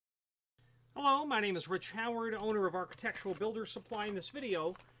Hello, my name is Rich Howard, owner of Architectural Builder Supply. In this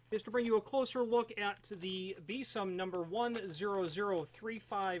video is to bring you a closer look at the Besam number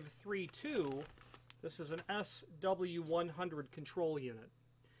 1003532. This is an SW100 control unit.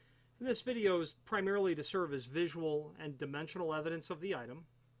 And this video is primarily to serve as visual and dimensional evidence of the item.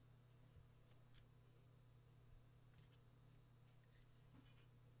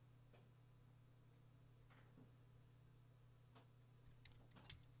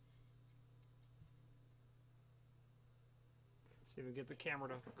 See if we can get the camera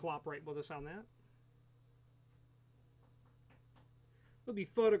to cooperate with us on that. There'll be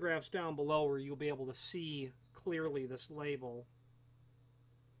photographs down below where you'll be able to see clearly this label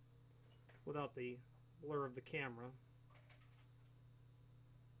without the blur of the camera.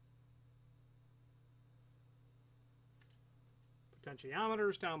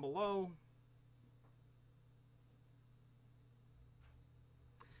 Potentiometers down below.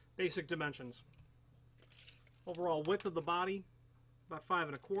 Basic dimensions. Overall width of the body, about 5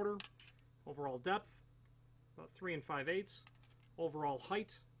 1/4. Overall depth, about 3 5/8. Overall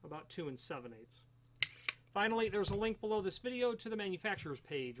height, about 2 7/8. Finally, there's a link below this video to the manufacturer's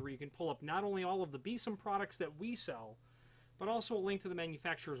page where you can pull up not only all of the Besam products that we sell, but also a link to the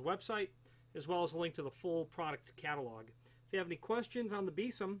manufacturer's website, as well as a link to the full product catalog. If you have any questions on the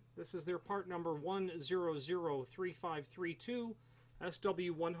Besam, this is their part number 1003532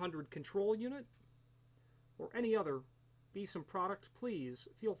 SW100 control unit, or any other Besam product, please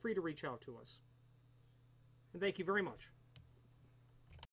feel free to reach out to us. And thank you very much.